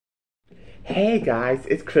Hey guys,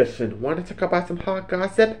 it's Christian. Want to talk about some hot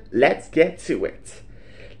gossip? Let's get to it.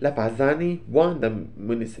 Lapazani won the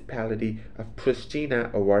Municipality of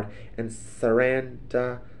Pristina Award, and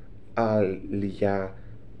Saranda Alia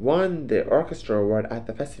won the Orchestra Award at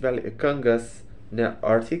the Festivali Këngës na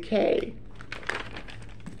RTK.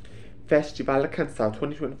 Festival Canção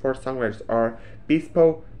 2024 songwriters are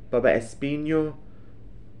Bispo, Baba Espino,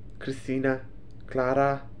 Cristina,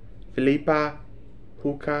 Clara, Filipa,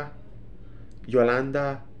 Huca,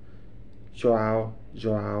 Yolanda, João,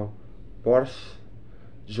 Borges,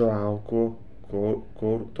 João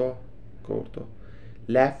Couto,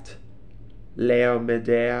 Left, Leo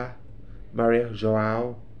Medea, Maria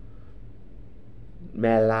João,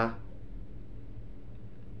 Mila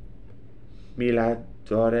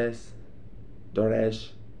Dores,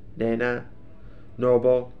 Nena,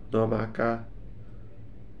 Noble, Nomaka,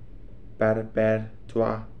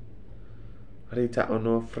 Perpetua, Rita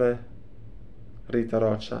Onofre, Rita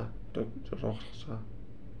Rocha,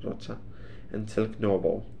 and Silk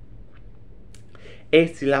Noble.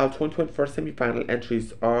 Eesti Laul 2024 semi-final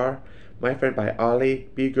entries are My Friend by Ollie,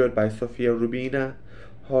 Be Good by Sofia Rubina,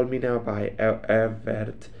 Hold Me Now by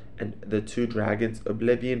Evert and the Two Dragons,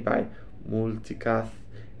 Oblivion by Multicast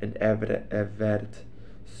and Evert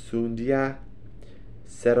Sundia,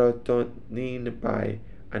 Serotonin by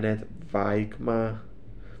Annette Weigma,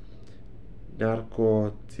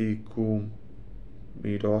 Narcoticum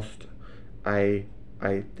Midost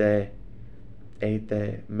Aite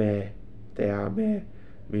Me Teame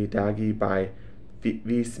Midagi by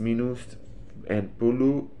Vis Minus and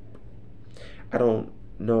Bulu. I Don't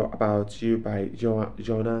Know About You by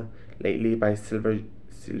Jonah, Lately by Silver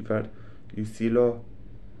Lucilo,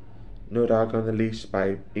 No Dog on the Leash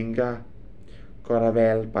by Inga,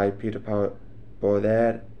 Coravel by Peter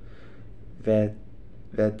Poder,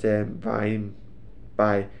 Vetem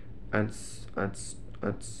by Ansud,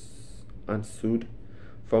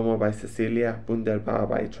 FOMO by Cecilia, Wunderbar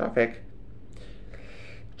by Traffic,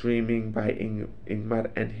 Dreaming by Ingmar,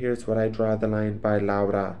 and Here's What I Draw the Line by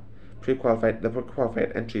Laura. The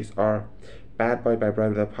pre-qualified entries are Bad Boy by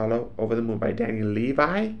Brother Apollo, Over the Moon by Daniel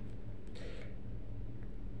Levi,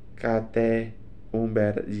 Kate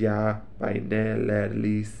Umber Ja by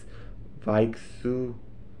Nellerlis Vaiksu,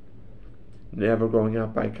 Never Growing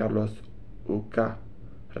Up by Carlos Uca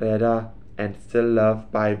Reda, and Still Love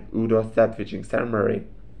by Udo Sepp featuring Sarah Murray.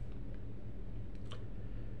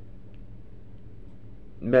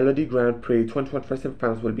 Melodi Grand Prix 2024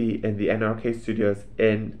 semi-finals will be in the NRK studios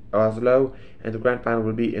in Oslo, and the grand final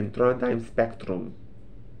will be in Trondheim Spektrum.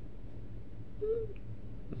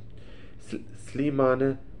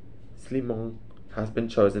 Slimane has been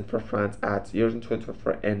chosen for France at Eurovision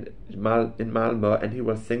 2024 in Malmö, and he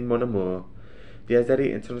will sing Mon Amour. The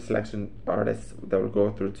Azeri internal selection artists that will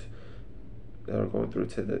go through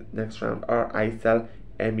to the next round are Aysel,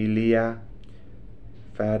 Emilia,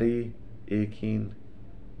 Fari, Ilkin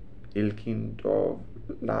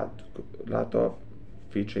Latov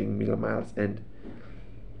featuring Mila Miles, and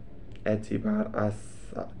Etibar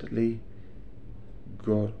Asadli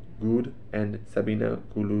Good and Sabina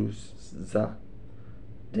Guluzadeh.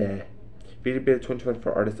 Vidbir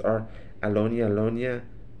 2024 artists are Alonia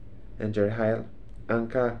and Jerry Heil,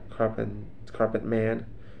 Anka Carpet Man,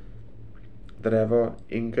 Drevo,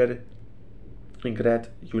 Ingrid,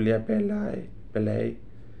 Julia Belay,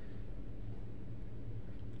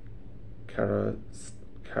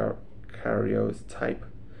 Karios Type,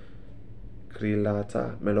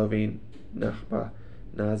 Krilata, Melovin, Nachba,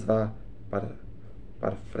 Nazva,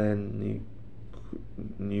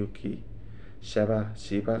 Barfrenuki, Sheba,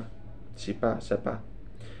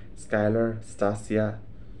 Skylar, Stasia,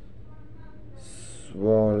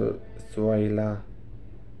 Swoila,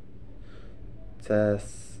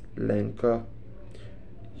 Teslenko,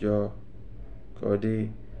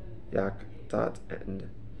 Godi, Yaktat, and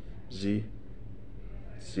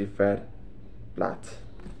Schiffer Blatt.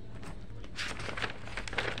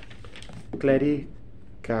 Glady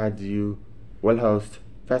Kadu will host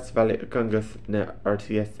Festivali Këngës na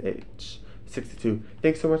RTSH 62.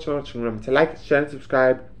 Thanks so much for watching. Remember to like, share, and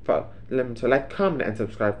subscribe. Remember to like, comment, and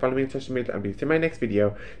subscribe. Follow me on social media, and be in my next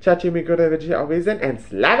video. Ciao, mi góry, always, and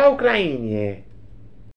Slava Ukrainie!